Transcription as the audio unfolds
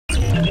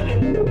Hey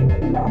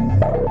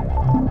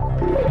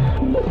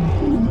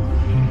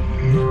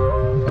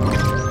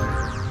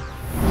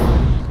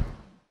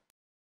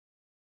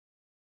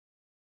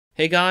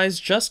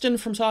guys, Justin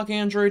from Talk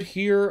Android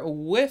here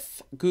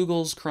with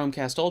Google's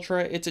Chromecast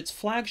Ultra. It's its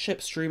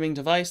flagship streaming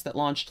device that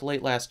launched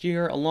late last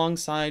year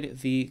alongside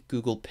the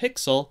Google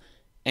Pixel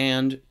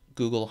and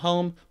Google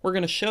Home. We're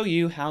going to show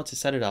you how to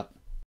set it up.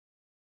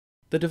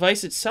 The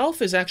device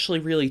itself is actually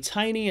really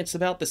tiny. It's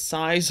about the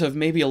size of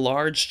maybe a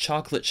large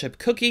chocolate chip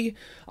cookie,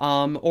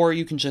 or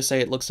you can just say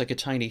it looks like a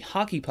tiny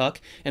hockey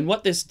puck. And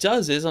what this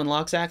does is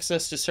unlocks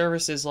access to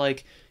services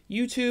like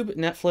YouTube,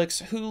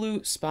 Netflix,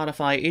 Hulu,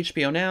 Spotify,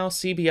 HBO Now,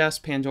 CBS,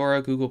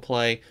 Pandora, Google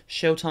Play,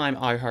 Showtime,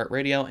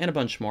 iHeartRadio, and a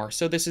bunch more.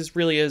 So this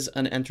really is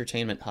an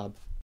entertainment hub.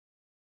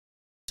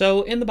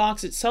 So in the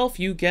box itself,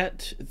 you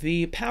get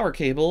the power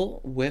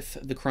cable with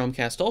the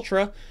Chromecast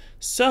Ultra.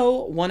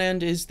 So one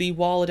end is the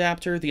wall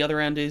adapter, the other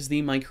end is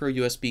the micro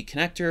USB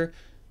connector.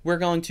 We're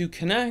going to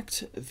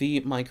connect the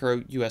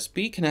micro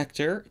USB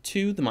connector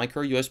to the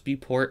micro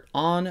USB port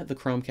on the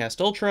Chromecast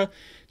Ultra.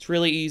 It's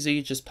really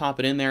easy, just pop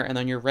it in there and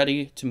then you're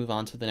ready to move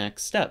on to the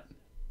next step.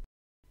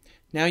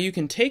 Now you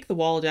can take the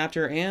wall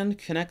adapter and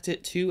connect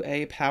it to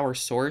a power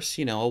source,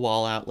 a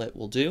wall outlet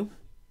will do.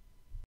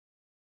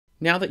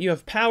 Now that you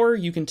have power,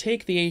 you can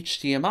take the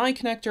HDMI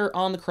connector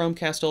on the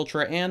Chromecast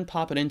Ultra and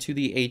pop it into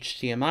the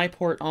HDMI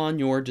port on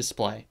your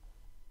display.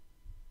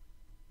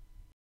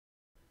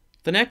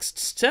 The next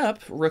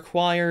step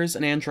requires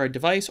an Android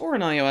device or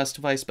an iOS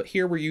device, but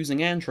here we're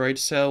using Android,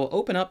 so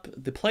open up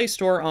the Play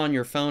Store on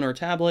your phone or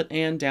tablet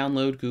and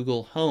download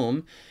Google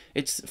Home.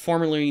 It's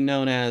formerly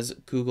known as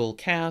Google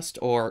Cast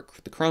or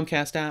the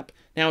Chromecast app.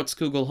 Now it's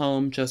Google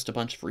Home, just a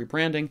bunch of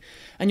rebranding.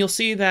 And you'll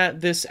see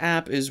that this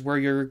app is where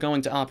you're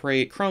going to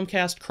operate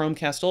Chromecast,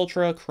 Chromecast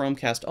Ultra,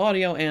 Chromecast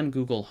Audio, and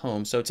Google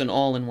Home, so it's an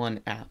all-in-one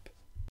app.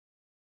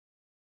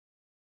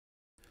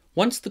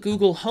 Once the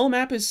Google Home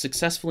app is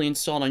successfully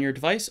installed on your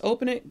device,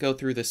 open it, go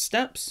through the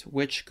steps,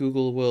 which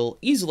Google will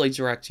easily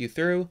direct you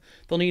through.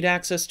 They'll need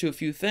access to a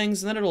few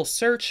things, and then it'll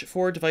search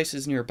for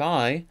devices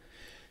nearby.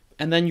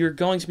 And then you're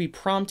going to be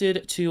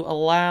prompted to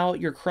allow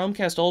your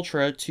Chromecast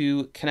Ultra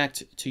to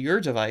connect to your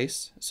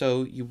device.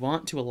 So you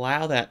want to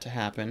allow that to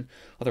happen,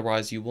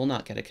 otherwise you will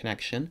not get a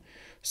connection.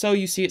 So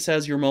you see it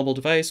says your mobile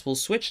device will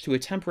switch to a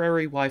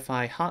temporary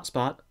Wi-Fi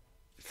hotspot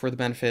for the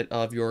benefit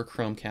of your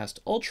Chromecast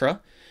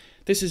Ultra.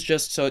 This is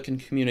just so it can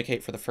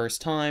communicate for the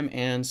first time,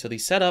 and so the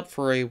setup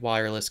for a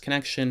wireless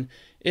connection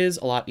is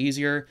a lot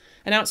easier.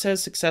 And now it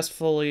says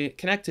successfully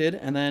connected,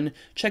 and then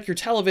check your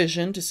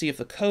television to see if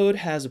the code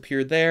has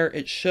appeared there.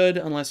 It should,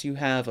 unless you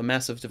have a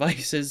mess of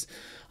devices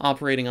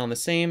operating on the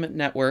same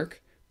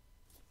network.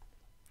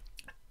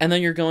 And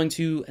then you're going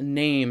to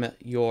name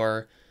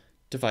your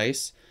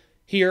device.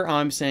 Here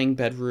I'm saying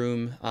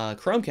bedroom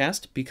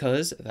Chromecast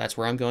because that's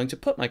where I'm going to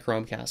put my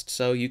Chromecast,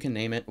 so you can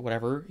name it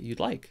whatever you'd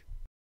like.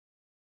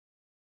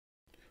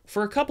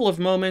 For a couple of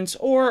moments,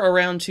 or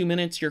around 2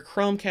 minutes, your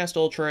Chromecast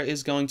Ultra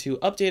is going to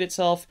update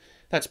itself.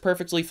 That's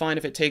perfectly fine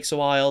if it takes a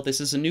while.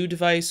 This is a new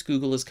device.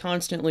 Google is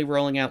constantly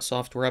rolling out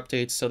software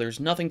updates, so there's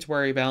nothing to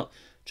worry about.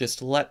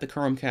 Just let the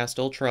Chromecast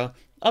Ultra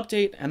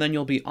update, and then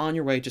you'll be on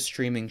your way to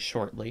streaming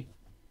shortly.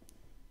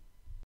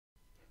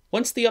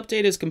 Once the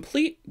update is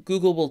complete,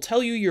 Google will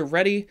tell you you're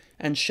ready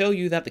and show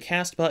you that the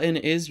cast button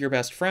is your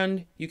best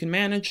friend. You can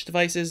manage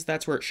devices,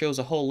 that's where it shows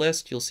a whole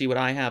list. You'll see what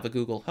I have, a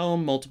Google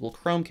Home, multiple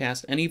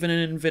Chromecast, and even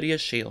an NVIDIA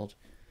Shield.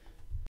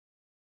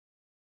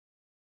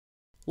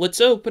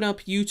 Let's open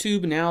up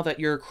YouTube now that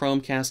your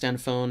Chromecast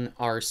and phone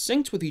are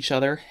synced with each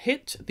other.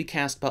 Hit the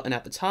cast button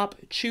at the top,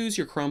 choose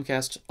your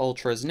Chromecast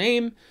Ultra's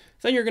name,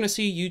 then you're going to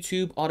see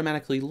YouTube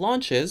automatically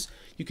launches.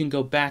 You can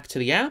go back to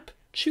the app,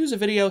 choose a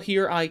video.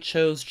 Here I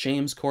chose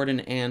James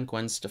Corden and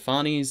Gwen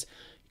Stefani's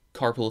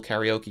Carpool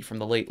Karaoke from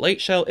The Late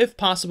Late Show. If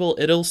possible,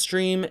 it'll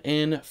stream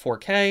in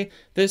 4K.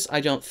 This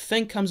I don't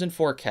think comes in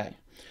 4K.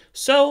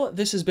 So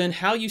this has been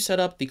how you set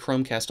up the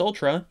Chromecast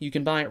Ultra. You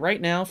can buy it right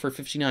now for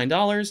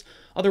 $59.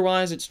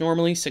 Otherwise, it's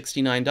normally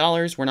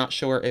 $69. We're not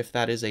sure if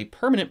that is a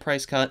permanent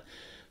price cut.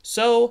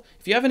 So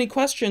if you have any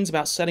questions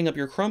about setting up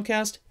your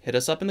Chromecast, hit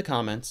us up in the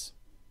comments.